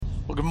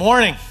Well, good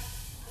morning.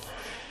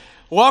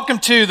 Welcome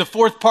to the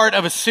fourth part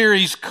of a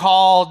series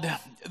called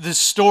The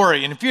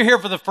Story. And if you're here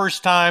for the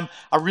first time,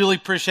 I really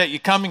appreciate you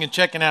coming and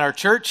checking out our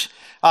church.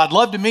 I'd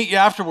love to meet you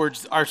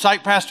afterwards. Our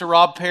site pastor,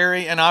 Rob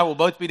Perry, and I will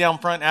both be down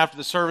front after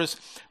the service.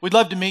 We'd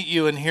love to meet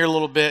you and hear a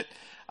little bit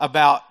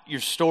about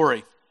your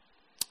story.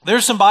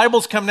 There's some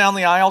Bibles coming down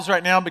the aisles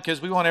right now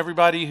because we want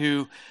everybody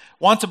who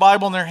wants a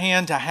Bible in their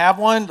hand to have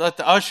one. Let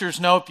the ushers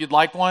know if you'd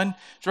like one.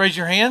 Just raise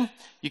your hand.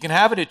 You can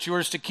have it. It's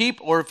yours to keep.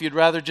 Or if you'd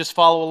rather just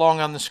follow along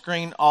on the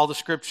screen, all the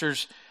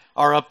scriptures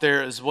are up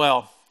there as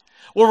well.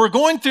 Well, we're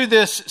going through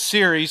this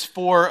series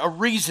for a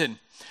reason.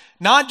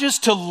 Not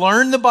just to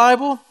learn the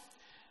Bible,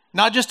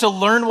 not just to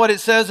learn what it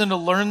says and to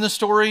learn the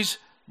stories,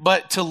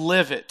 but to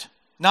live it.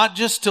 Not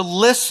just to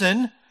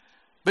listen,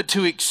 but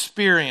to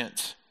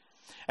experience.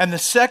 And the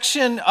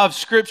section of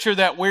scripture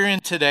that we're in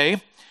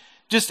today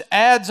just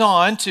adds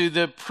on to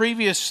the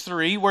previous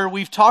three where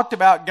we've talked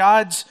about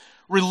God's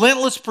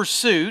relentless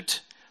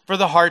pursuit for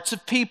the hearts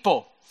of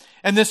people.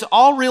 And this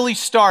all really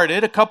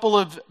started a couple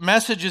of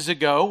messages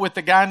ago with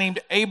a guy named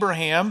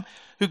Abraham,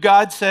 who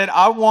God said,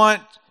 I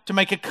want to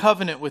make a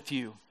covenant with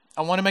you.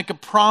 I want to make a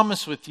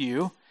promise with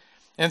you.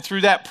 And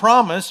through that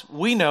promise,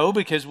 we know,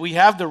 because we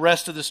have the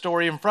rest of the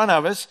story in front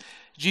of us,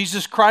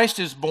 Jesus Christ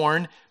is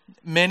born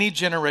many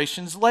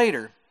generations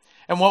later.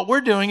 And what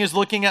we're doing is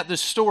looking at the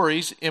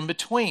stories in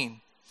between.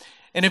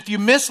 And if you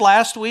missed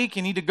last week,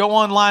 you need to go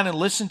online and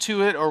listen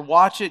to it or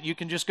watch it. You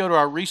can just go to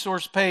our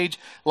resource page,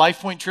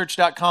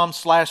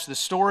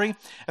 lifepointchurch.com/thestory.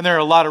 And there are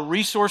a lot of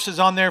resources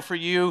on there for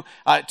you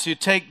to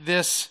take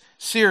this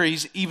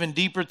series even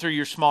deeper through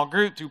your small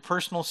group, through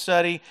personal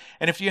study.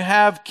 And if you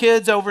have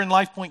kids over in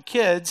LifePoint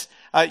Kids,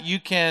 you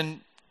can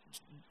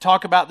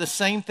talk about the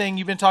same thing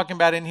you've been talking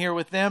about in here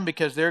with them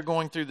because they're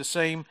going through the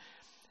same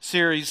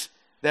series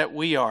that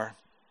we are.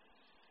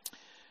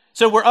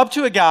 So we're up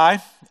to a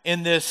guy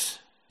in this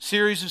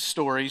series of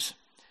stories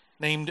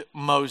named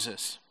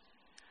Moses.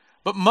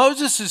 But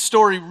Moses'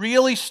 story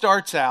really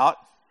starts out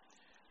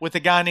with a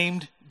guy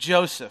named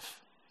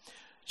Joseph.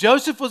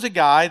 Joseph was a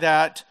guy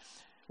that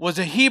was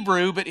a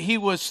Hebrew, but he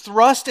was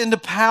thrust into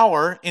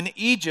power in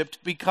Egypt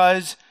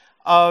because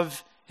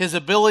of his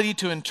ability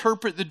to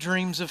interpret the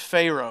dreams of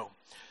Pharaoh.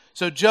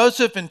 So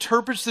Joseph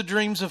interprets the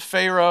dreams of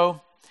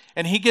Pharaoh,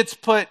 and he gets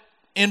put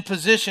in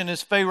position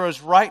as Pharaoh's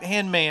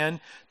right-hand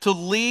man to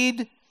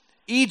lead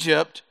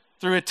Egypt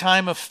through a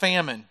time of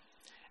famine.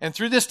 And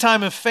through this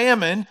time of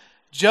famine,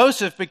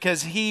 Joseph,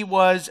 because he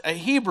was a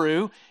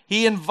Hebrew,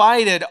 he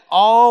invited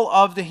all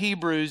of the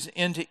Hebrews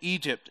into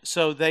Egypt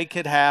so they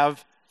could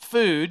have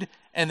food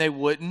and they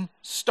wouldn't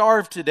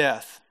starve to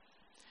death.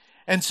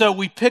 And so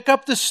we pick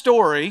up the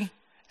story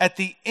at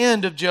the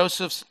end of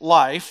Joseph's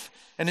life,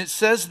 and it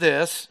says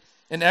this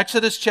in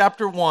Exodus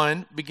chapter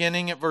 1,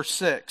 beginning at verse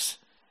 6.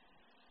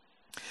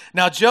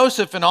 Now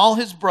Joseph and all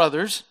his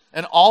brothers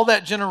and all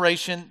that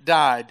generation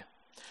died.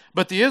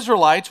 But the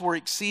Israelites were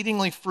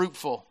exceedingly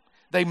fruitful.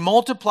 They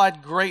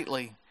multiplied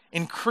greatly,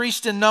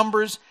 increased in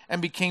numbers,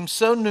 and became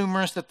so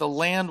numerous that the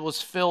land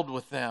was filled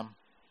with them.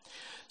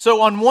 So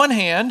on one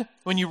hand,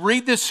 when you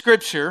read this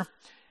scripture,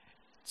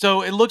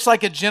 so it looks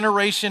like a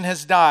generation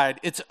has died.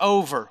 It's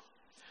over.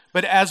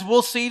 But as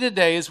we'll see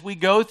today, as we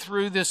go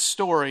through this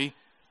story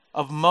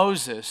of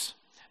Moses,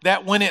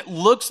 that when it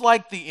looks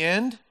like the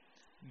end,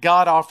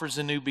 God offers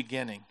a new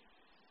beginning.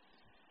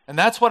 And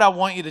that's what I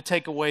want you to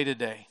take away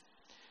today.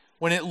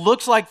 When it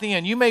looks like the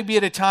end, you may be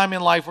at a time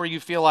in life where you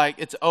feel like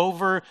it's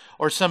over,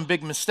 or some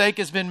big mistake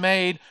has been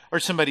made, or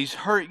somebody's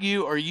hurt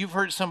you, or you've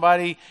hurt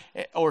somebody,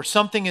 or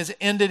something has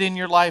ended in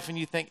your life and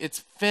you think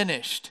it's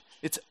finished,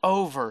 it's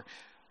over.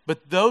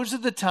 But those are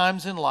the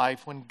times in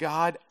life when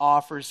God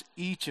offers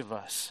each of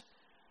us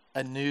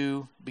a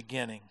new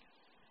beginning.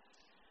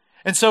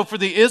 And so for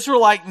the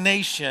Israelite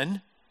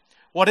nation,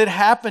 what had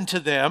happened to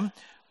them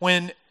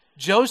when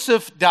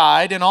Joseph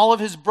died and all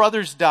of his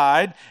brothers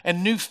died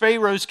and new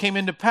pharaohs came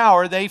into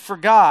power, they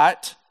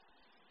forgot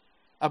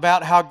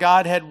about how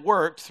God had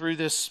worked through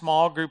this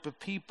small group of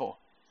people.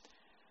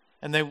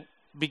 And they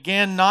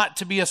began not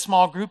to be a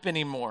small group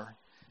anymore.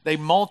 They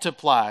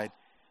multiplied,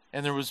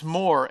 and there was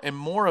more and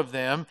more of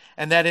them.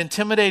 And that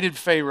intimidated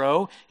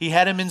Pharaoh. He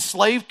had him in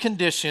slave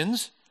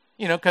conditions,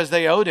 because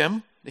they owed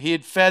him. He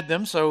had fed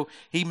them, so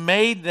he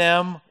made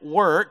them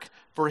work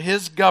for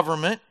his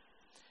government.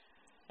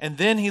 And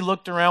then he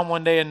looked around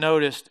one day and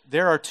noticed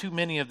there are too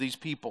many of these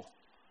people.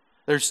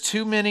 There's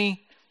too many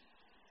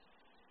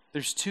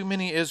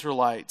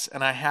Israelites,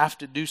 and I have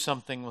to do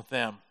something with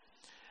them.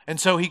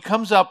 And so he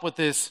comes up with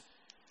this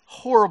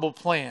horrible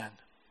plan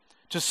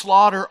to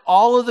slaughter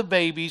all of the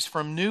babies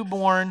from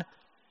newborn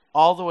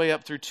all the way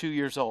up through 2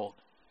 years old.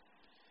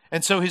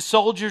 And so his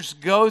soldiers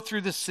go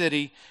through the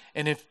city,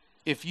 and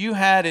if you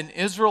had an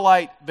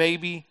Israelite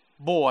baby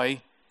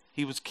boy,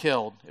 he was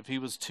killed if he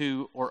was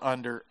 2 or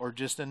under or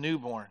just a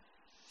newborn.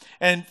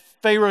 And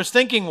Pharaoh's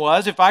thinking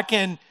was, if I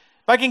can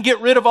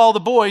get rid of all the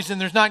boys, then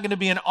there's not going to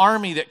be an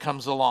army that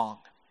comes along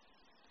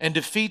and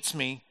defeats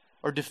me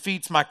or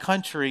defeats my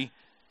country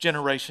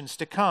generations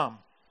to come.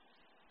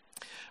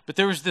 But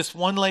there was this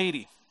one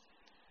lady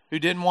who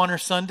didn't want her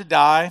son to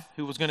die,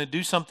 who was going to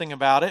do something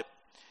about it.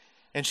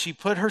 And she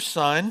put her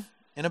son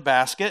in a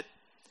basket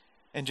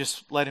and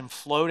just let him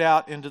float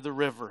out into the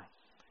river.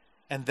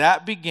 And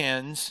that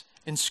begins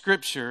in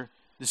Scripture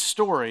the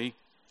story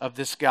of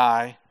this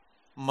guy,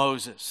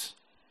 Moses.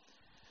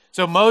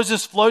 So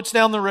Moses floats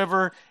down the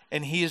river,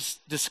 and he is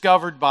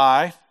discovered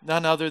by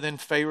none other than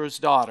Pharaoh's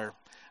daughter.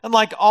 And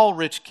like all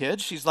rich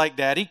kids, she's like,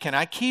 "Daddy, can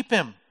I keep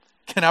him?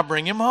 Can I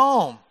bring him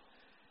home?"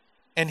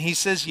 And he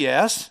says,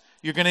 "Yes,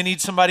 you're going to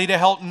need somebody to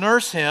help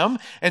nurse him."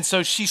 And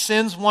so she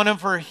sends one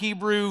of her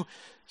Hebrew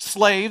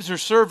slaves or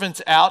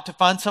servants out to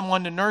find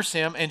someone to nurse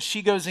him. And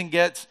she goes and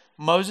gets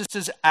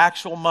Moses'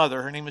 actual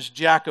mother. Her name is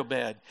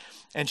Jochebed.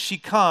 And she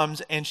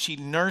comes and she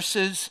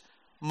nurses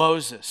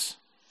Moses.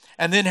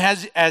 And then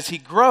as he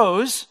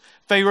grows,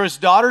 Pharaoh's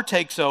daughter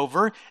takes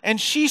over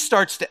and she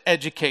starts to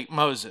educate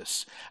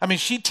Moses. I mean,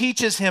 she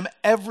teaches him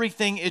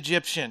everything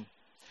Egyptian.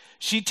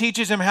 She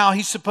teaches him how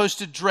he's supposed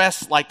to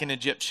dress like an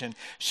Egyptian.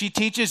 She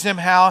teaches him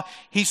how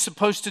he's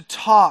supposed to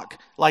talk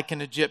like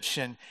an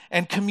Egyptian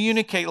and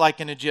communicate like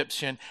an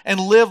Egyptian and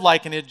live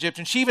like an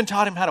Egyptian. She even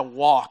taught him how to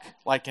walk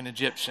like an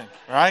Egyptian,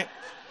 right?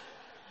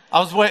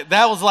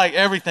 That was like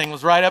everything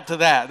was right up to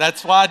that.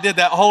 That's why I did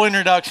that whole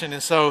introduction,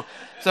 and so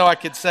I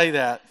could say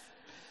that.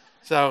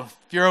 So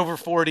if you're over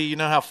 40, you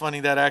know how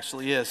funny that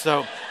actually is.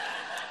 So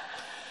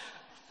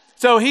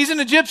he's an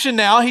Egyptian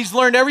now. He's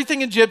learned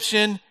everything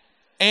Egyptian,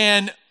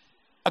 and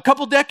a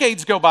couple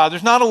decades go by.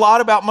 There's not a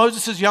lot about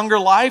Moses' younger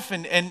life,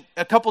 and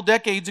a couple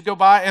decades go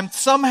by, and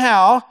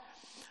somehow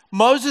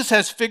Moses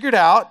has figured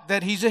out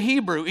that he's a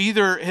Hebrew.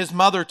 Either his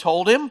mother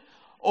told him,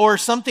 or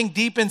something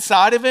deep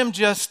inside of him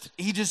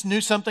he just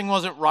knew something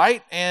wasn't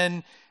right,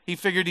 and he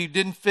figured he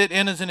didn't fit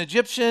in as an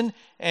Egyptian,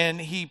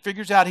 and he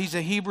figures out he's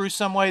a Hebrew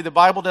some way. The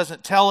Bible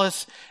doesn't tell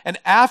us. And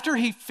after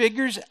he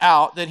figures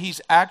out that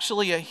he's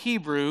actually a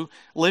Hebrew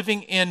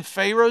living in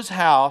Pharaoh's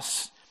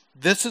house,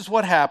 this is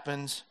what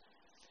happens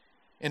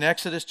in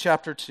Exodus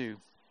chapter 2.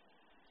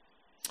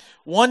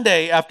 One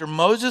day after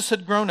Moses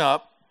had grown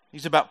up,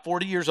 he's about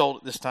 40 years old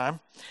at this time,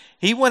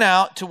 he went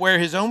out to where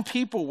his own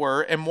people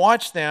were and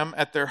watched them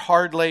at their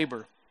hard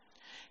labor.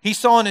 He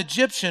saw an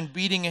Egyptian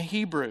beating a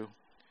Hebrew,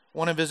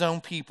 one of his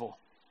own people.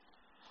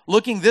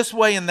 Looking this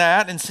way and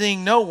that and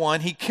seeing no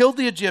one, he killed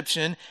the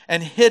Egyptian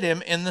and hid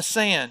him in the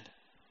sand.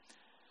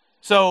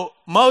 So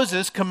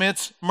Moses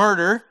commits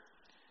murder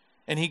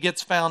and he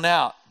gets found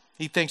out.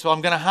 He thinks, well, I'm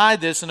going to hide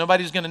this and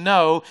nobody's going to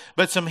know.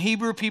 But some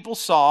Hebrew people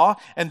saw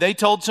and they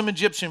told some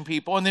Egyptian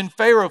people. And then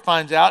Pharaoh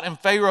finds out and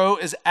Pharaoh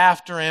is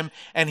after him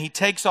and he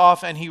takes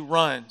off and he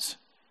runs.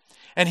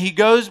 And he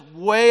goes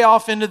way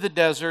off into the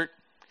desert.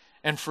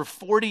 And for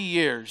 40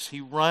 years,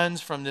 he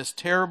runs from this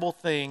terrible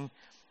thing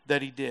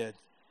that he did.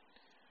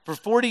 For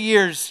 40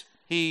 years,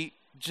 he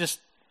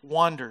just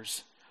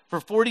wanders. For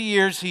 40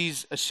 years,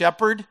 he's a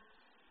shepherd.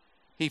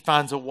 He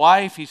finds a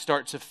wife. He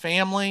starts a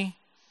family.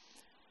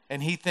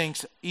 And he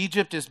thinks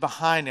Egypt is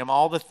behind him.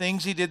 All the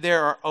things he did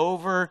there are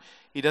over.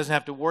 He doesn't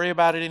have to worry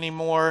about it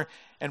anymore.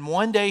 And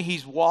one day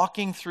he's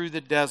walking through the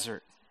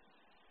desert,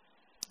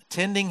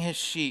 tending his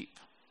sheep.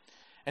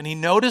 And he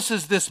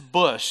notices this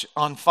bush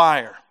on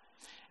fire.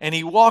 And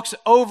he walks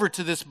over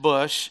to this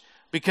bush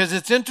because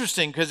it's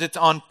interesting because it's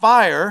on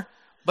fire,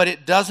 but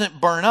it doesn't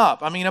burn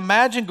up. I mean,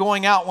 imagine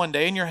going out one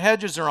day and your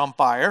hedges are on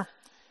fire.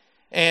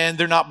 And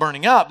they're not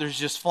burning up. There's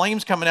just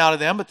flames coming out of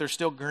them, but they're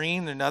still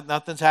green.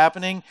 Nothing's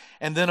happening.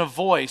 And then a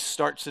voice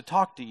starts to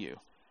talk to you.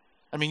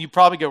 I mean, you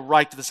probably go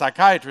right to the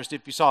psychiatrist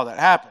if you saw that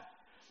happen.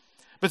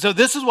 But so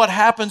this is what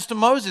happens to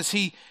Moses.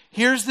 He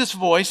hears this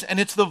voice, and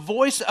it's the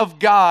voice of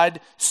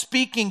God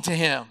speaking to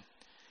him.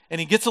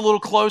 And he gets a little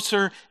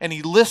closer, and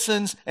he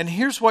listens. And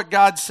here's what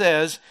God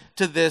says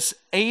to this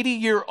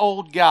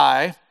 80-year-old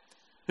guy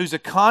who's a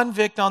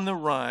convict on the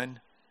run.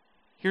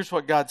 Here's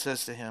what God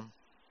says to him.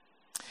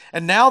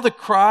 And now the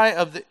cry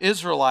of the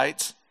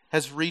Israelites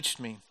has reached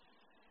me.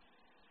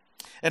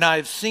 And I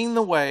have seen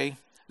the way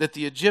that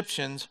the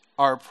Egyptians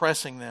are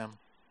oppressing them.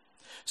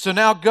 So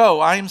now go,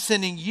 I am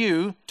sending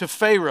you to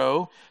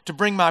Pharaoh to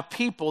bring my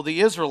people,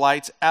 the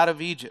Israelites, out of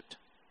Egypt.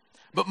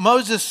 But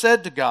Moses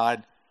said to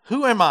God,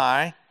 who am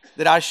I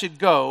that I should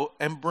go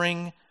and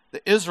bring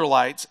the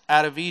Israelites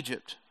out of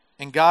Egypt?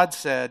 And God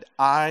said,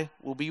 I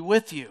will be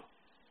with you.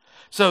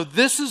 So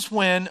this is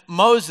when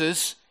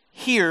Moses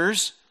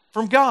hears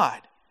from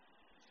God.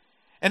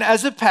 And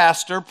as a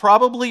pastor,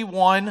 probably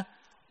one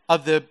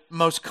of the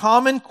most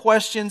common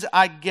questions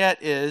I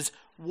get is,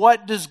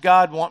 what does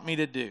God want me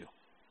to do?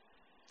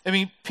 I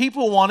mean,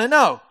 people want to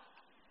know,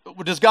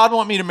 does God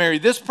want me to marry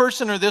this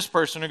person, or go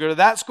to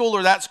that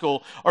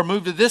school, or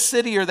move to this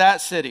city or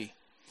that city?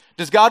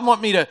 Does God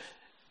want me to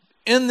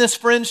end this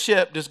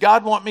friendship? Does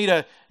God want me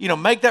to,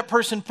 make that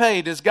person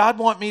pay? Does God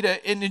want me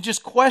to, and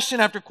just question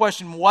after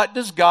question, what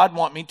does God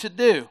want me to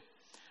do?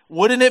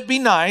 Wouldn't it be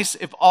nice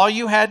if all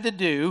you had to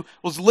do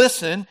was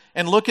listen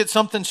and look at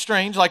something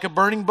strange like a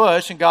burning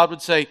bush and God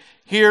would say,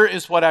 here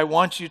is what I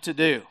want you to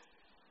do?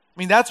 I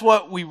mean, that's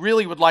what we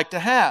really would like to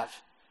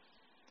have.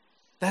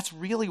 That's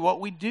really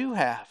what we do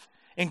have.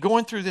 in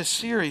going through this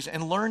series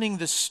and learning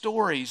the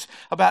stories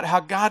about how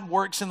God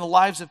works in the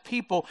lives of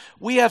people,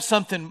 we have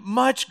something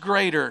much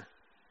greater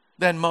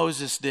than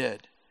Moses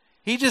did.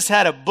 He just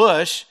had a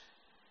bush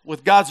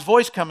with God's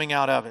voice coming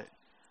out of it.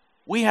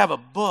 We have a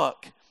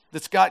book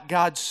that's got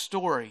God's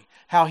story,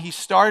 how he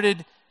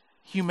started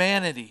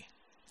humanity,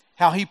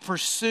 how he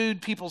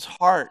pursued people's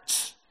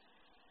hearts,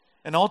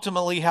 and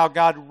ultimately how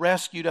God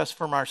rescued us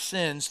from our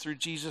sins through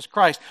Jesus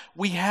Christ.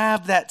 We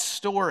have that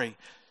story.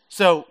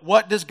 So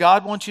what does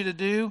God want you to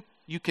do?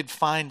 You could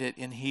find it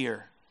in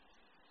here.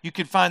 You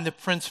could find the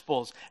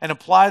principles and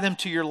apply them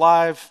to your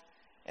life,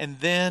 and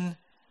then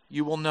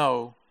you will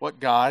know what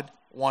God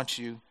wants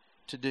you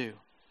to do.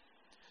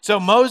 So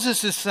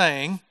Moses is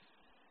saying,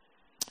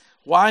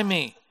 why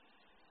me?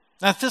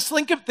 Now just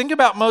think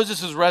about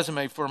Moses'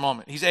 resume for a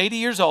moment. He's 80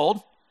 years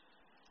old.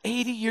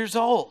 80 years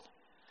old.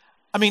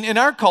 I mean, in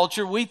our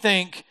culture, we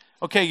think,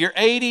 okay, you're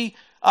 80,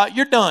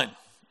 you're done.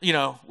 You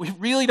know, we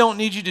really don't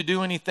need you to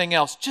do anything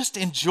else. Just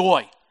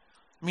enjoy.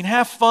 I mean,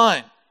 have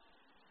fun.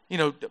 You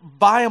know,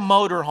 buy a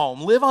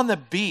motorhome, live on the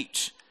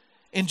beach,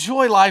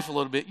 enjoy life a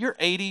little bit. You're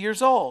 80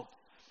 years old.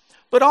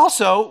 But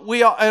also,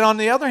 and on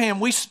the other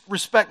hand, we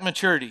respect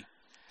maturity.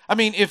 I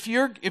mean, if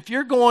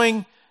you're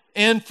going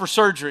in for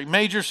surgery,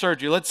 major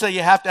surgery, let's say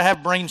you have to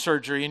have brain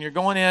surgery, and you're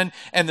going in,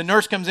 and the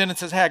nurse comes in and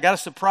says, hey, I got a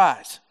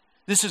surprise.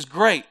 This is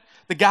great.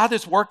 The guy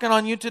that's working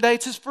on you today,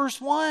 it's his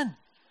first one.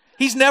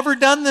 He's never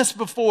done this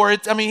before.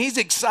 He's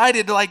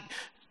excited to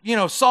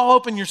saw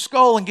open your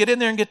skull and get in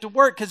there and get to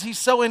work because he's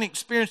so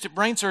inexperienced at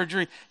brain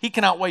surgery, he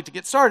cannot wait to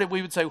get started.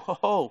 We would say,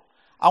 whoa,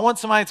 I want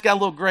somebody that's got a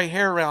little gray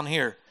hair around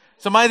here.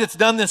 Somebody that's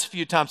done this a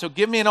few times. So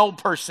give me an old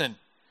person.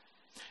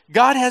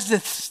 God has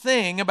this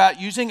thing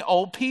about using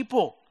old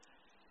people.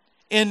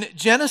 In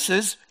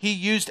Genesis, he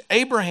used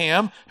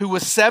Abraham, who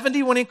was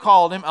 70 when he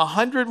called him,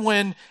 100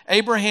 when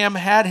Abraham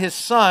had his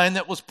son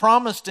that was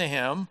promised to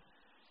him.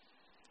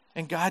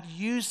 And God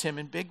used him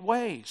in big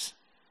ways,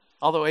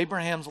 although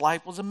Abraham's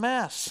life was a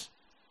mess.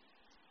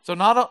 So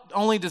not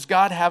only does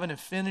God have an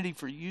affinity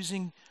for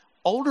using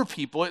older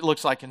people, it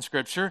looks like in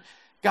Scripture,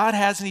 God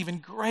has an even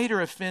greater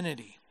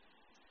affinity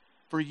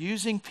for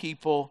using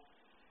people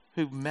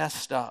who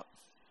messed up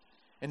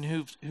and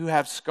who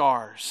have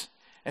scars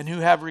and who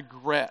have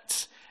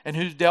regrets and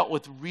who've dealt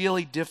with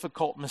really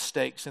difficult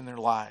mistakes in their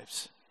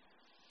lives.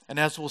 And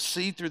as we'll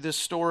see through this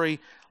story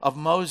of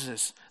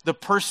Moses, the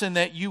person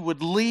that you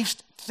would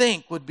least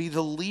think would be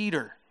the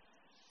leader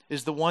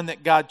is the one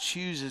that God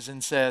chooses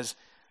and says,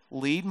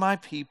 lead my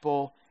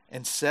people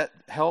and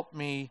help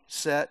me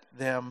set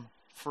them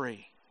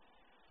free.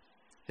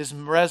 His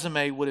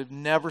resume would have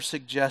never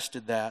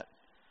suggested that.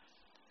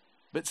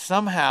 But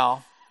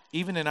somehow,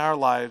 even in our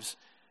lives,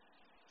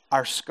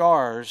 our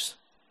scars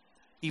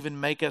even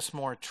make us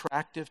more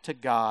attractive to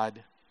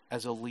God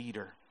as a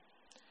leader.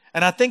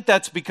 And I think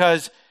that's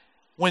because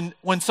when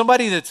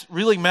somebody that's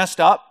really messed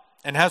up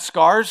and has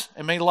scars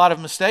and made a lot of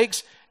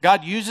mistakes,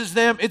 God uses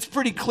them, it's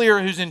pretty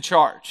clear who's in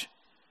charge.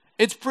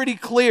 It's pretty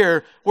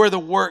clear where the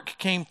work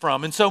came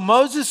from. And so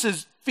Moses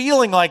is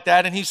feeling like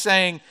that, and he's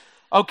saying,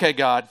 okay,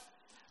 God,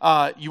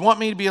 you want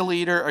me to be a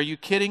leader? Are you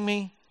kidding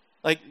me?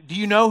 Like, do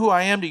you know who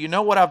I am? Do you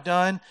know what I've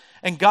done?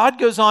 And God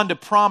goes on to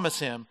promise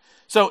him.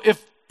 So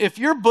if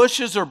your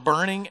bushes are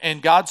burning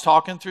and God's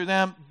talking through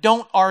them,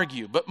 don't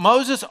argue. But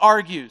Moses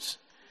argues.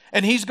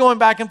 And he's going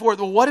back and forth.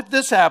 Well, what if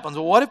this happens?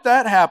 Well, what if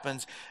that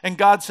happens? And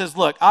God says,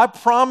 look, I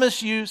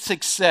promise you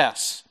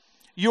success.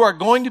 You are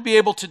going to be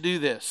able to do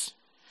this.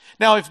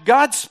 Now, if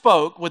God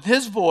spoke with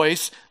his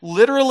voice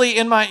literally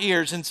in my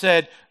ears and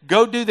said,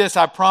 go do this,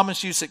 I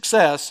promise you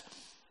success,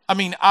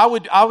 I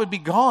would be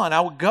gone.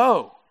 I would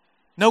go.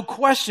 No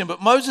question.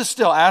 But Moses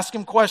still asked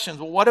him questions.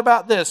 Well, what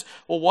about this?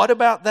 Well, what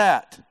about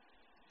that?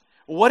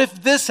 What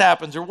if this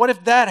happens or what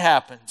if that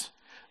happens?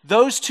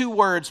 Those two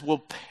words will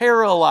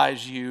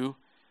paralyze you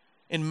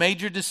in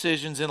major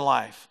decisions in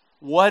life.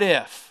 What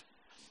if?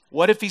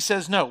 What if he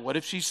says no? What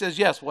if she says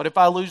yes? What if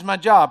I lose my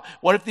job?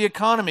 What if the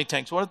economy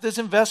tanks? What if this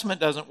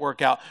investment doesn't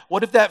work out?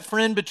 What if that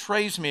friend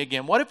betrays me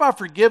again? What if I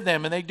forgive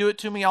them and they do it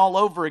to me all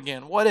over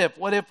again? What if,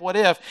 what if, what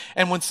if?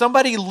 And when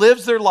somebody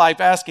lives their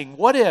life asking,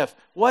 what if,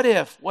 what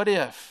if, what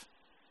if?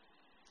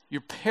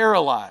 You're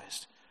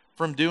paralyzed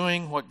from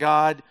doing what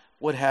God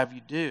would have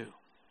you do.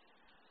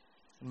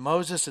 And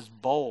Moses is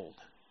bold,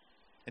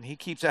 and he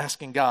keeps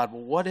asking God,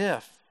 well, what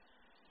if?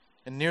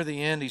 And near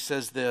the end, he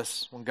says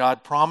this. When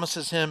God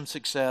promises him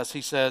success,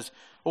 he says,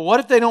 well, what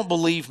if they don't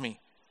believe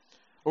me?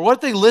 Or what if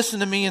they listen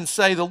to me and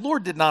say, the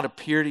Lord did not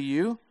appear to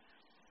you?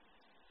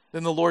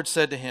 Then the Lord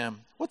said to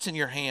him, what's in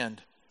your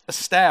hand? A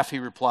staff, he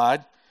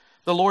replied.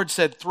 The Lord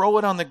said, throw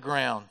it on the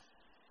ground.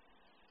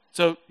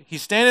 So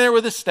he's standing there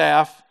with his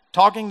staff,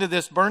 talking to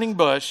this burning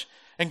bush,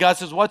 and God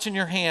says, what's in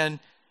your hand?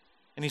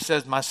 And he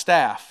says, my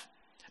staff.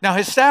 Now,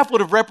 his staff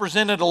would have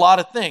represented a lot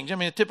of things.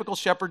 A typical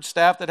shepherd's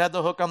staff that had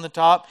the hook on the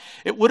top.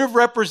 It would have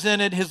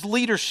represented his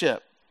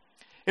leadership.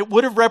 It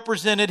would have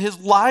represented his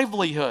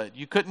livelihood.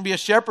 You couldn't be a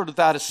shepherd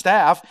without a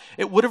staff.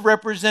 It would have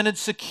represented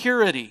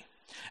security.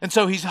 And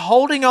so he's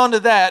holding on to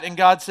that, and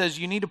God says,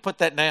 you need to put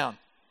that down.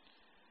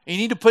 You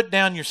need to put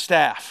down your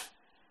staff,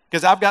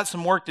 because I've got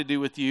some work to do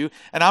with you,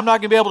 and I'm not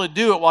going to be able to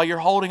do it while you're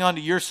holding on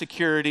to your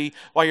security,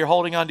 while you're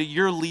holding on to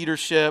your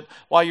leadership,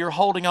 while you're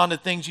holding on to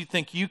things you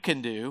think you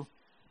can do.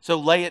 So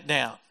lay it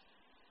down.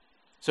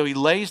 So he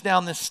lays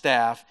down this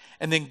staff,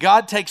 and then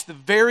God takes the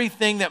very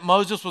thing that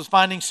Moses was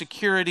finding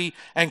security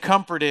and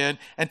comfort in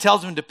and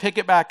tells him to pick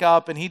it back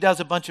up, and he does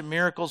a bunch of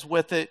miracles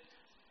with it,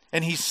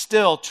 and he's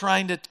still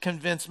trying to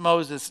convince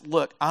Moses,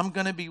 look, I'm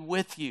going to be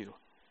with you.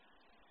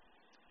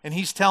 And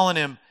he's telling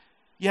him,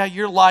 yeah,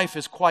 your life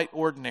is quite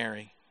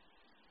ordinary.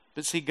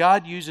 But see,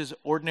 God uses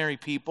ordinary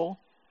people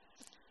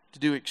to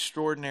do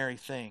extraordinary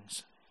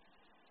things.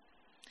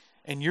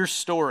 And your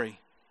story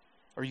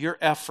or your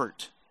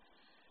effort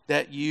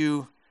that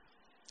you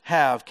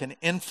have can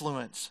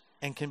influence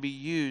and can be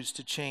used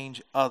to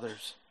change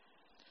others.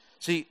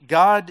 See,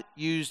 God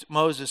used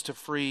Moses to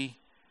free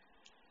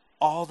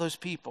all those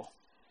people.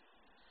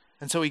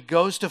 And so he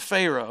goes to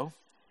Pharaoh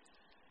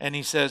and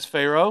he says,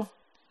 Pharaoh,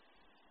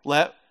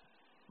 let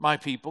my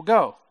people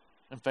go.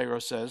 And Pharaoh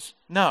says,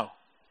 no.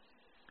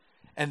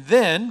 And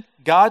then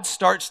God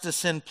starts to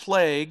send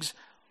plagues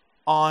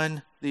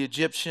on the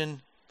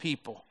Egyptian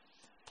people.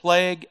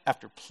 Plague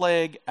after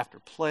plague after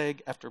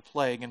plague after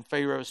plague. And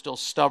Pharaoh is still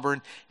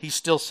stubborn. He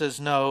still says,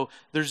 no,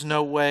 there's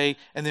no way.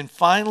 And then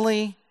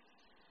finally,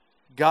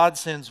 God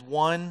sends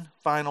one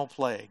final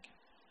plague.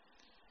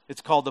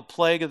 It's called the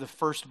plague of the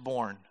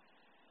firstborn.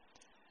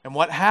 And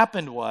what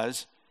happened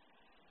was,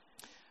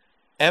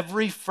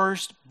 every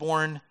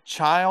firstborn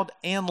child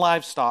and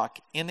livestock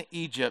in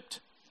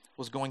Egypt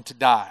was going to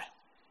die.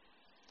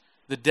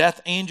 The death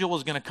angel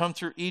was going to come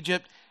through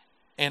Egypt,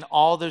 and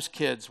all those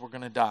kids were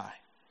going to die.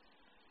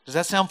 Does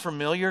that sound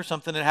familiar?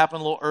 Something that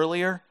happened a little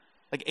earlier,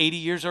 like 80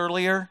 years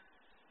earlier,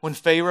 when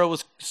Pharaoh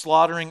was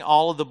slaughtering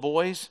all of the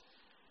boys?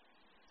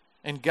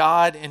 And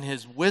God, in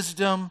his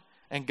wisdom,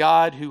 and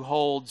God who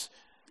holds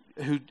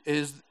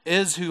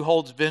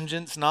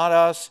vengeance, not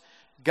us,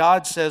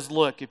 God says,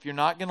 look, if you're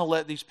not going to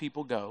let these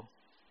people go,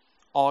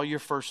 all your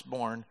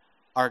firstborn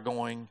are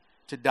going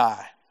to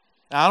die.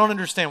 Now, I don't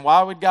understand,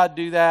 why would God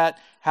do that?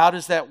 How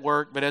does that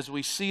work? But as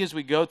we see as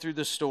we go through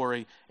the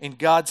story, in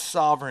God's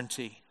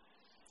sovereignty,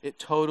 it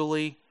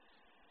totally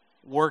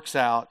works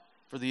out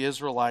for the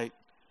Israelite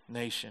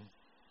nation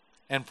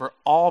and for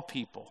all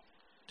people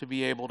to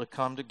be able to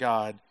come to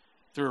God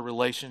through a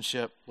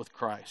relationship with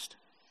Christ.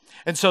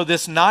 And so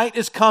this night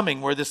is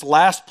coming where this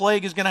last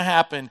plague is going to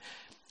happen,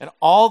 and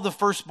all the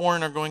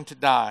firstborn are going to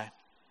die.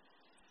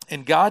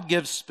 And God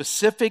gives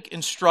specific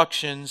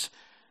instructions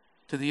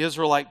to the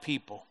Israelite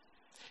people.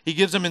 He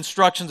gives them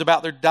instructions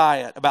about their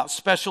diet, about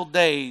special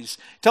days.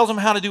 He tells them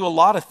how to do a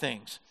lot of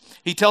things.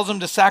 He tells them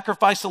to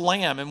sacrifice a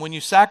lamb. And when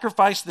you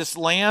sacrifice this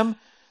lamb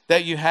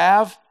that you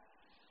have,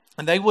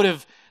 and they would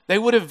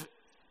have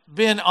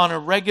been on a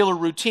regular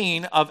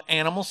routine of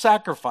animal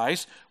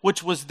sacrifice,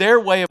 which was their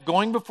way of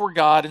going before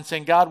God and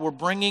saying, God, we're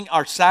bringing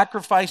our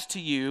sacrifice to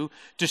you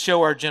to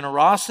show our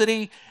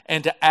generosity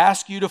and to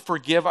ask you to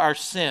forgive our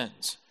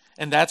sins.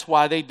 And that's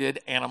why they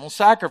did animal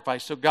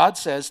sacrifice. So God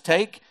says,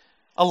 take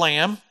a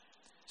lamb,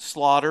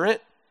 slaughter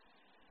it,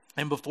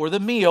 and before the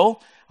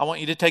meal, I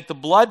want you to take the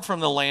blood from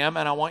the lamb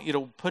and I want you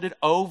to put it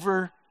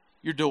over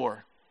your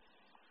door.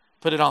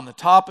 Put it on the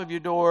top of your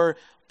door,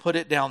 put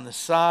it down the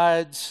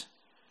sides.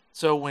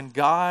 So when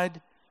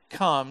God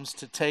comes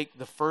to take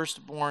the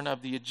firstborn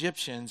of the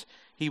Egyptians,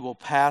 he will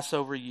pass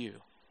over you.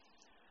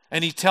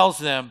 And he tells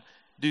them,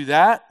 do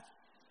that.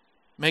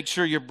 Make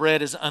sure your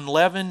bread is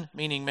unleavened,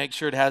 meaning make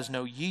sure it has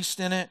no yeast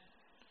in it.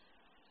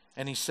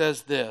 And he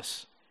says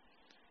this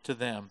to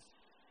them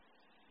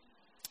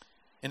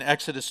in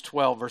Exodus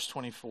 12, verse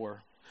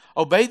 24.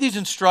 Obey these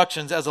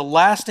instructions as a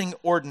lasting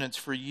ordinance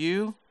for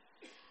you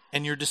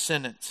and your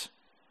descendants.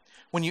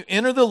 When you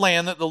enter the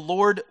land that the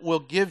Lord will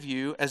give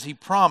you, as he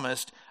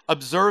promised,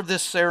 observe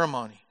this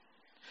ceremony.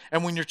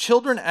 And when your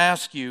children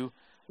ask you,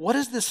 what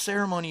does this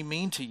ceremony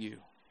mean to you?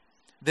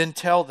 Then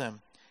tell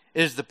them,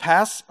 it is the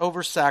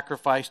Passover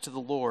sacrifice to the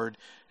Lord,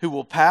 who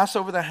will pass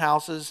over the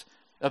houses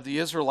of the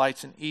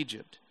Israelites in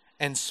Egypt,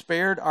 and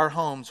spared our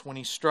homes when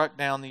he struck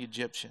down the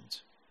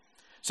Egyptians.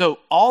 So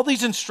all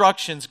these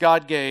instructions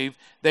God gave,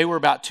 they were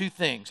about two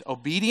things: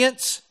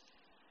 obedience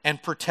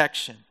and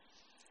protection.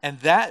 And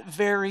that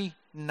very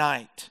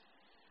night,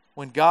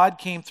 when God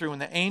came through, when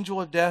the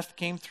angel of death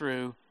came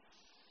through,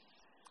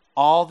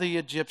 all the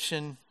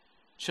Egyptian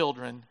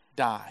children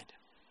died.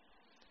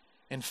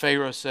 And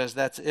Pharaoh says,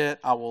 that's it,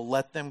 I will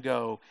let them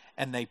go.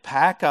 And they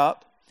pack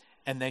up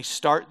and they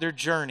start their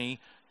journey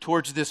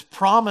towards this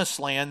promised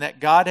land that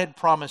God had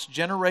promised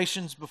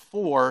generations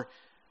before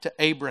to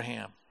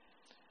Abraham.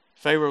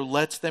 Pharaoh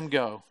lets them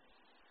go.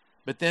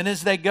 But then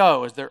as they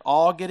go, as they're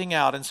all getting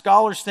out, and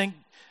scholars think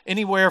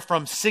anywhere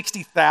from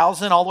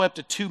 60,000 all the way up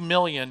to 2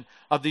 million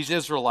of these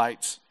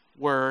Israelites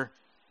were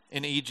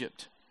in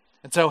Egypt.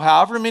 And so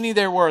however many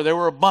there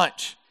were a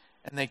bunch,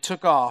 and they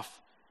took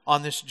off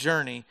on this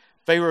journey.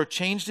 Pharaoh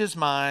changed his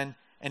mind,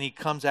 and he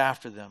comes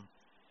after them.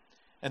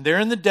 And they're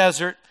in the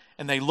desert,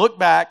 and they look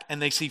back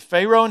and they see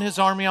Pharaoh and his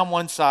army on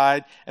one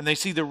side, and they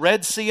see the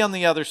Red Sea on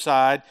the other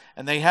side,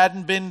 and they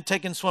hadn't been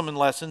taking swimming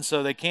lessons,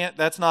 so they can't,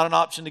 that's not an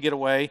option to get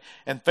away.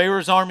 And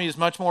Pharaoh's army is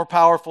much more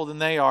powerful than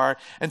they are.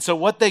 And so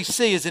what they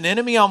see is an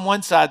enemy on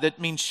one side that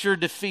means sure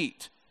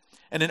defeat,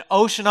 and an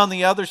ocean on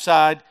the other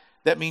side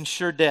that means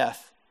sure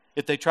death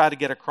if they try to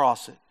get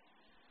across it.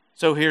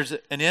 So here's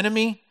an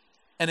enemy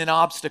and an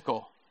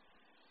obstacle.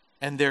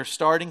 And they're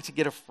starting to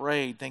get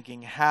afraid,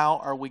 thinking, how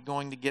are we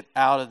going to get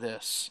out of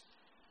this?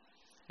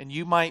 And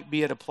you might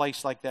be at a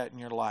place like that in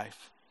your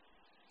life,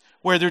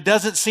 where there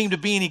doesn't seem to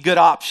be any good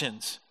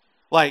options.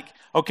 Like,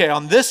 okay,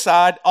 on this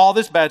side, all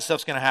this bad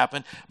stuff's going to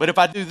happen. But if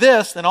I do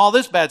this, then all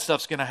this bad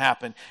stuff's going to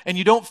happen. And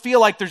you don't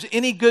feel like there's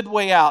any good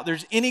way out.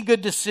 There's any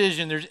good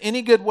decision. There's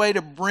any good way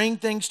to bring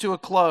things to a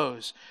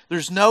close.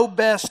 There's no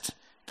best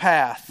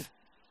path.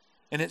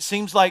 And it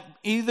seems like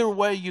either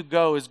way you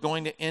go is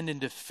going to end in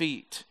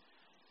defeat.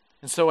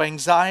 And so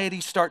anxiety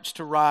starts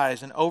to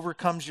rise and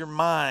overcomes your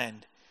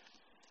mind.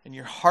 And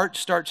your heart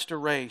starts to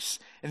race,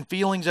 and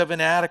feelings of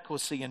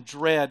inadequacy and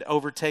dread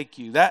overtake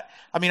you.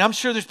 I'm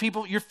sure there's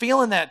people, you're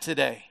feeling that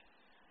today.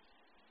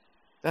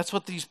 That's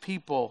what these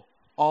people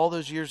all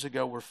those years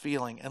ago were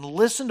feeling. And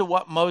listen to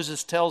what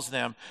Moses tells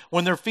them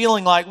when they're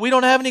feeling like, we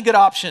don't have any good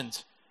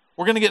options.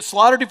 We're going to get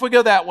slaughtered if we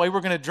go that way.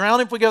 We're going to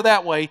drown if we go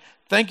that way.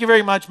 Thank you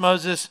very much,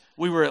 Moses.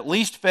 We were at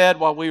least fed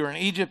while we were in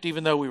Egypt,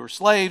 even though we were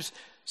slaves.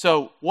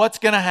 So what's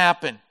going to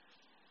happen?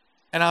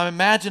 And I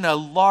imagine a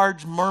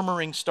large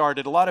murmuring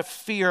started, a lot of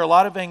fear, a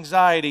lot of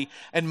anxiety.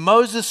 And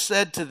Moses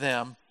said to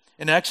them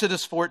in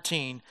Exodus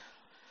 14,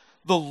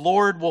 the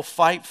Lord will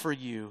fight for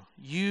you.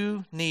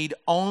 You need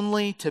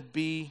only to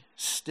be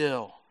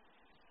still.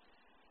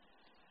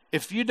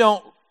 If you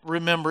don't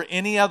remember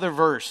any other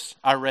verse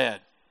I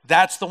read,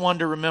 that's the one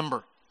to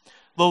remember.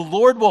 The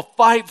Lord will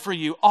fight for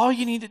you. All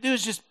you need to do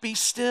is just be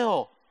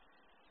still.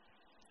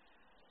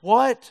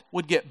 What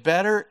would get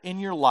better in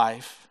your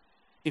life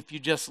if you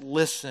just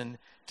listen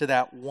to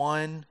that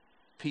one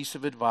piece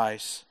of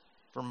advice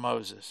from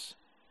Moses?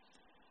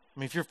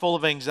 If you're full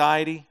of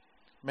anxiety,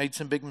 made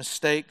some big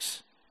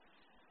mistakes,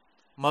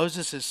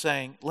 Moses is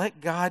saying,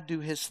 let God do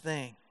his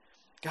thing.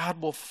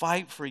 God will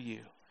fight for you.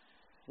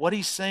 What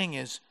he's saying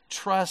is,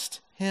 trust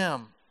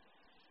him.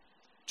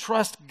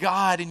 Trust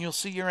God, and you'll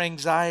see your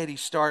anxiety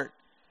start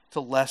to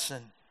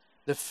lessen.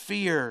 The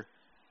fear,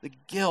 the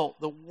guilt,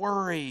 the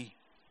worry.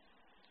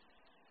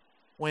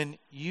 When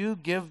you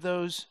give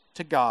those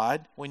to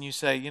God, when you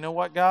say, you know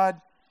what, God,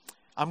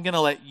 I'm going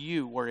to let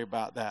you worry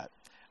about that.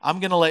 I'm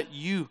going to let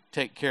you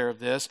take care of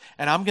this,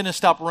 and I'm going to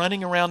stop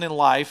running around in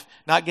life,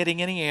 not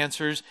getting any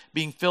answers,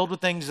 being filled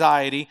with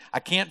anxiety. I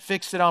can't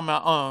fix it on my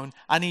own.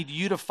 I need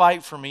you to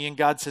fight for me. And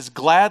God says,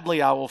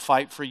 gladly I will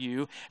fight for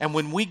you. And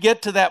when we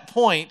get to that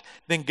point,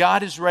 then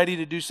God is ready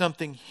to do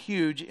something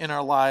huge in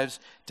our lives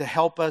to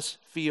help us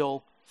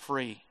feel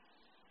free.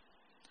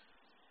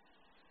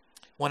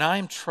 When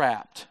I'm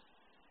trapped,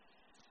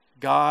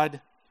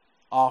 God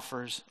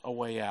offers a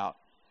way out.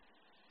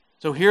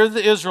 So here are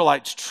the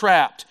Israelites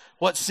trapped,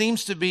 what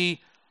seems to be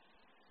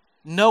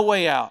no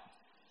way out.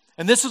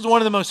 And this is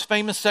one of the most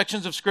famous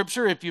sections of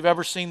Scripture. If you've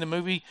ever seen the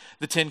movie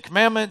The Ten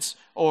Commandments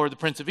or The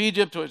Prince of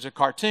Egypt, which is a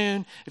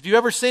cartoon, if you've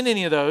ever seen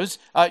any of those,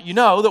 you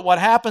know that what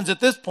happens at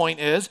this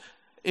point is,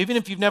 even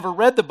if you've never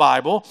read the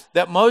Bible,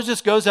 that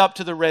Moses goes up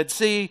to the Red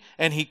Sea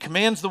and he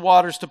commands the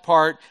waters to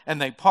part,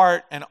 and they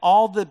part, and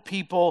all the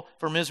people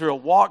from Israel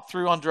walk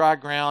through on dry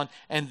ground,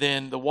 and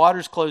then the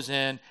waters close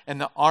in,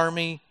 and the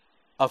army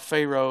of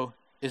Pharaoh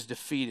is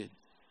defeated.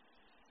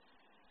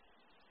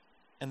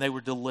 And they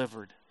were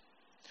delivered.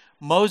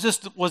 Moses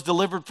was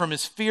delivered from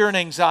his fear and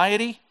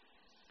anxiety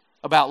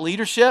about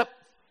leadership,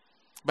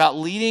 about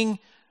leading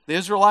the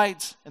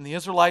Israelites, and the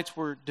Israelites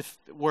were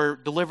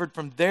delivered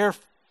from their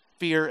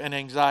fear and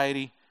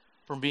anxiety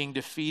from being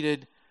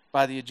defeated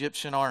by the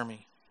Egyptian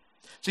army.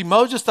 See,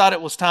 Moses thought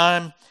it was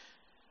time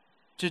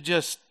to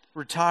just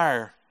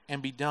retire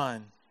and be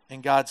done.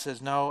 And God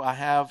says, no, I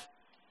have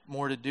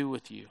more to do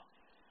with you.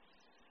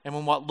 And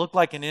when what looked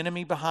like an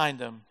enemy behind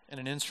them and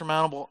an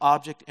insurmountable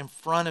object in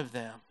front of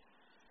them,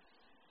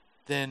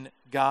 then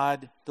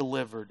God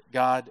delivered,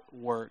 God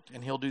worked,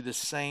 and he'll do the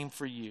same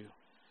for you.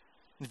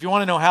 And if you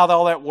want to know how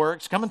all that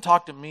works, come and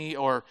talk to me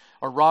or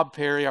Rob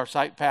Perry, our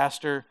site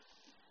pastor,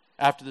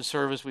 after the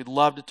service. We'd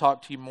love to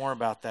talk to you more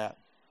about that.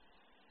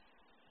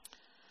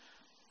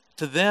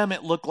 To them,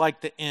 it looked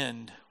like the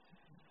end.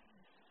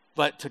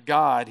 But to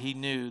God, he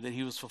knew that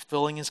he was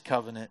fulfilling his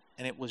covenant,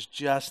 and it was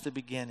just the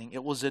beginning.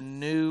 It was a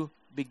new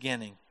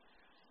beginning,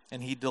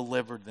 and he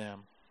delivered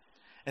them.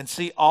 And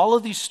see, all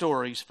of these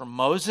stories, from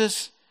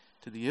Moses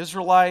to the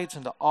Israelites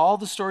and to all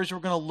the stories we're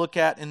going to look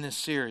at in this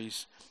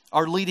series,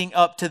 are leading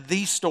up to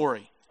the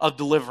story of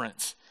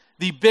deliverance,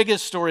 the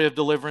biggest story of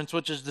deliverance,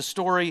 which is the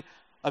story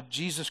of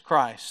Jesus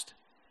Christ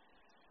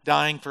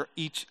dying for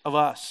each of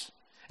us.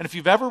 And if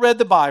you've ever read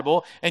the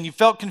Bible and you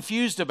felt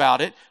confused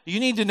about it, you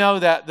need to know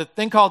that the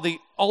thing called the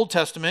Old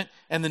Testament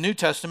and the New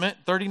Testament,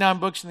 39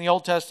 books in the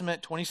Old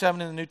Testament,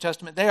 27 in the New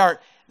Testament, they are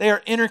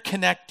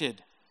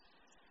interconnected.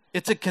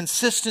 It's a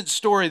consistent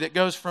story that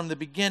goes from the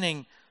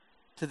beginning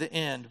to the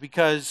end,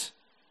 because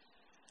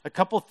a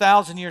couple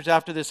thousand years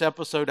after this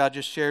episode I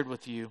just shared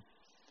with you,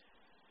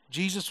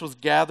 Jesus was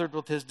gathered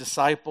with his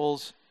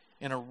disciples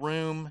in a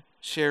room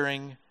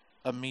sharing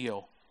a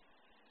meal,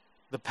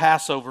 the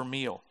Passover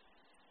meal.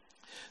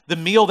 The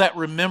meal that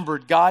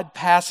remembered God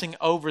passing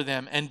over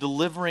them and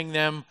delivering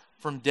them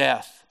from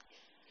death.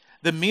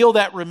 The meal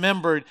that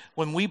remembered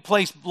when we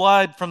placed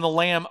blood from the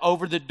lamb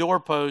over the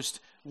doorpost,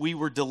 we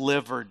were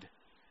delivered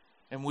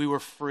and we were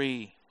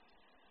free.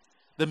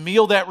 The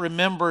meal that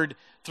remembered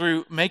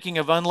through making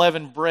of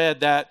unleavened bread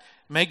that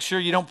make sure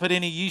you don't put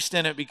any yeast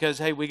in it, because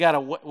hey, we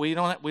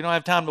don't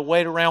have time to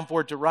wait around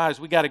for it to rise.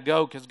 We got to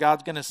go because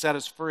God's going to set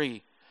us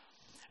free.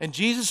 And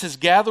Jesus has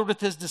gathered with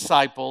his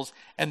disciples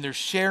and they're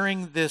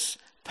sharing this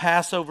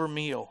Passover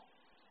meal.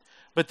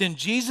 But then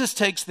Jesus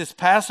takes this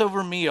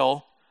Passover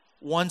meal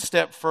one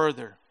step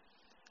further,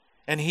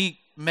 and he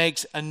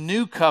makes a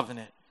new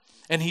covenant,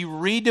 and he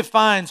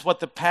redefines what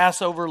the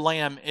Passover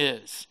lamb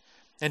is.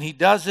 And he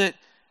does it,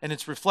 and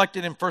it's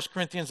reflected in 1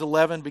 Corinthians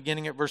 11,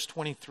 beginning at verse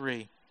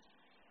 23.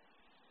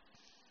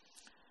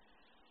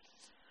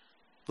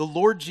 The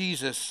Lord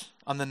Jesus,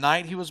 on the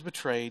night he was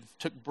betrayed,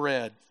 took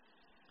bread,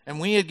 and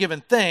when he had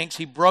given thanks,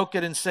 he broke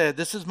it and said,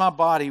 "This is my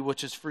body,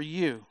 which is for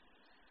you.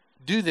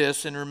 Do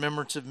this in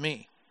remembrance of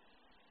me."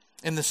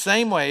 In the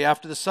same way,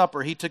 after the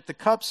supper, he took the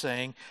cup,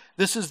 saying,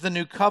 "This is the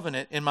new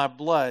covenant in my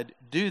blood.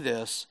 Do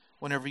this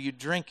whenever you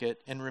drink it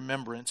in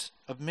remembrance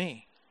of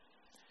me."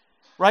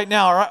 Right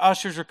now, our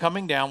ushers are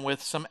coming down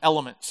with some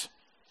elements.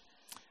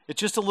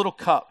 It's just a little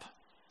cup.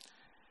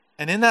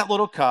 And in that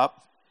little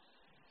cup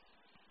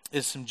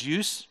is some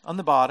juice on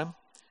the bottom,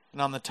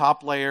 and on the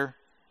top layer,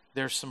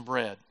 there's some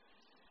bread.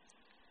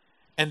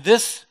 And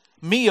this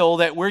meal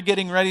that we're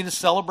getting ready to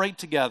celebrate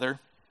together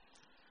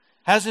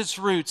has its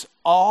roots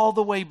all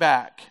the way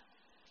back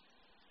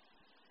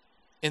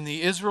in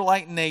the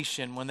Israelite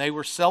nation when they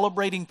were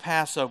celebrating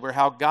Passover,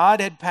 how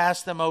God had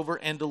passed them over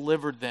and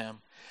delivered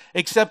them.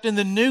 Except in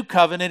the new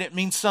covenant, it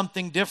means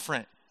something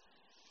different.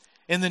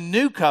 In the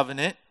new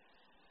covenant,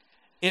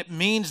 it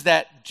means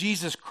that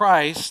Jesus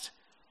Christ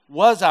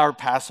was our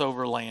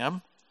Passover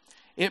lamb.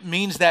 It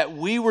means that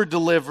we were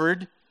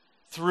delivered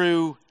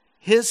through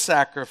his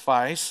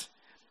sacrifice.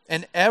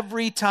 And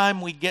every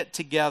time we get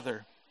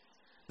together,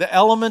 the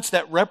elements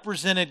that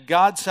represented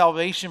God's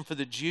salvation for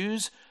the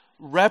Jews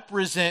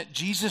represent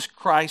Jesus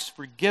Christ's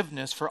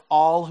forgiveness for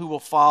all who will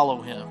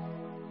follow him.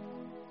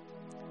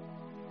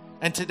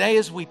 And today,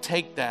 as we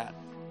take that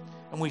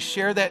and we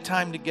share that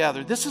time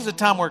together, this is a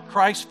time where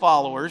Christ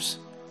followers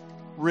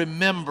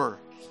remember.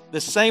 The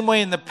same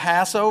way in the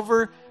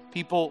Passover,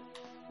 people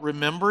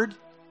remembered.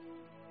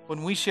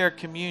 When we share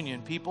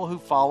communion, people who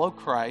follow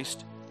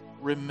Christ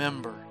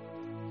remember.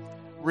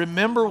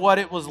 Remember what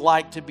it was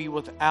like to be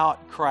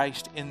without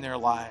Christ in their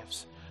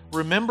lives.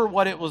 Remember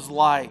what it was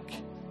like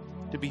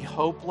to be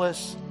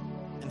hopeless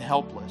and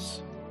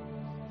helpless.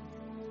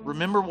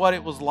 Remember what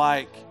it was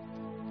like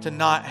to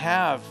not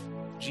have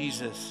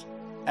Jesus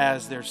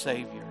as their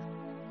Savior.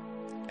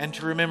 And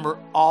to remember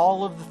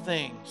all of the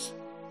things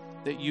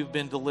that you've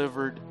been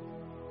delivered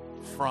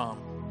from.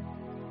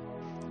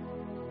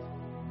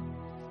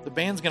 The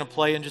band's going to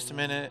play in just a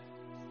minute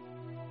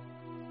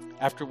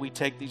after we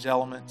take these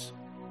elements.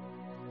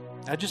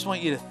 I just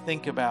want you to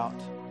think about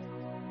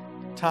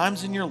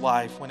times in your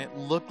life when it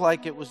looked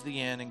like it was the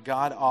end and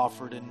God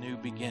offered a new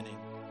beginning.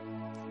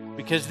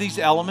 Because these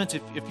elements,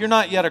 if you're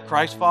not yet a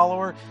Christ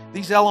follower,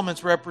 these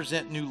elements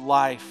represent new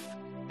life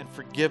and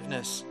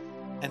forgiveness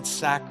and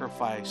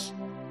sacrifice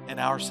in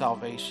our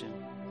salvation.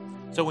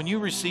 So when you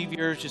receive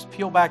yours, just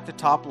peel back the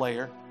top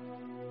layer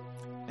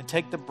and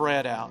take the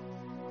bread out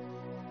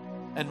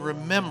and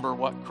remember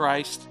what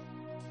Christ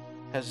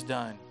has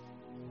done.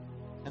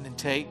 And then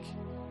take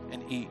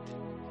and eat.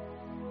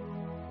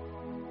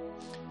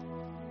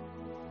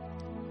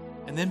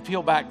 And then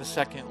peel back the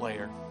second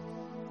layer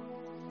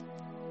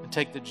and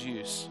take the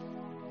juice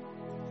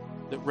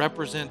that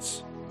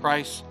represents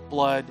Christ's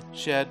blood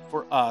shed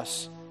for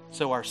us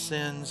so our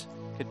sins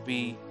could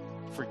be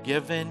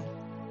forgiven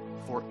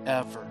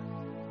forever.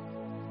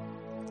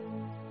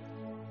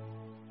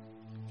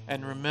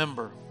 And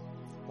remember,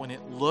 when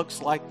it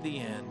looks like the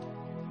end,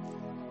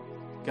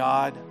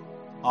 God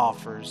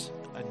offers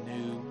a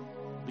new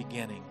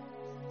beginning.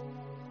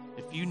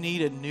 If you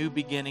need a new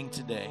beginning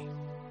today,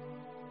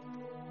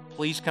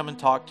 please come and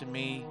talk to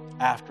me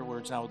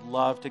afterwards. And I would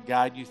love to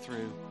guide you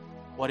through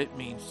what it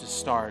means to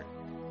start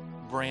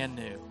brand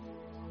new.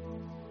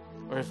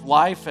 Or if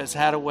life has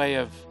had a way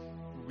of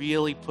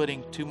really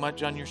putting too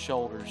much on your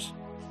shoulders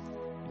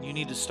and you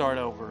need to start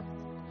over,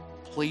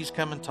 please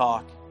come and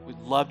talk. We'd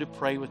love to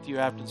pray with you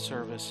after the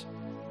service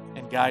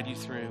and guide you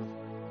through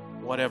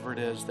whatever it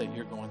is that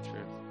you're going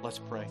through. Let's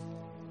pray.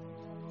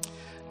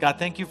 God,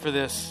 thank you for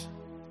this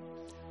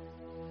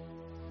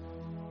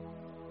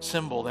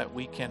symbol that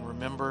we can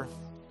remember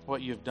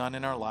what you have done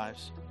in our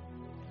lives.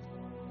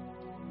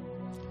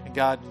 And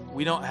God,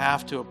 we don't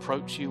have to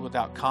approach you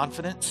without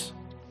confidence.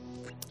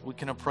 We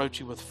can approach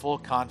you with full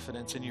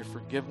confidence in your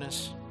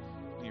forgiveness,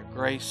 in your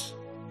grace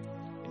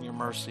and your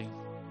mercy.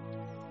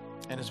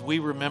 And as we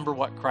remember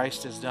what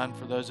Christ has done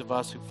for those of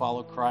us who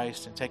follow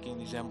Christ and taking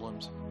these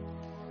emblems,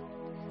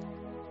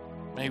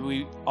 may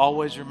we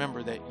always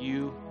remember that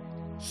you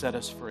set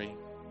us free.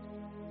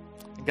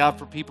 And God,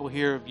 for people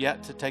here who have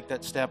yet to take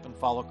that step and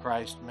follow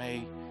Christ,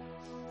 may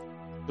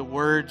the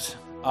words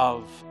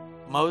of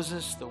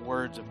Moses, the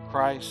words of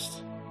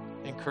Christ,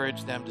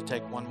 encourage them to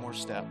take one more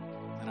step.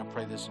 And I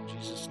pray this in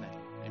Jesus' name.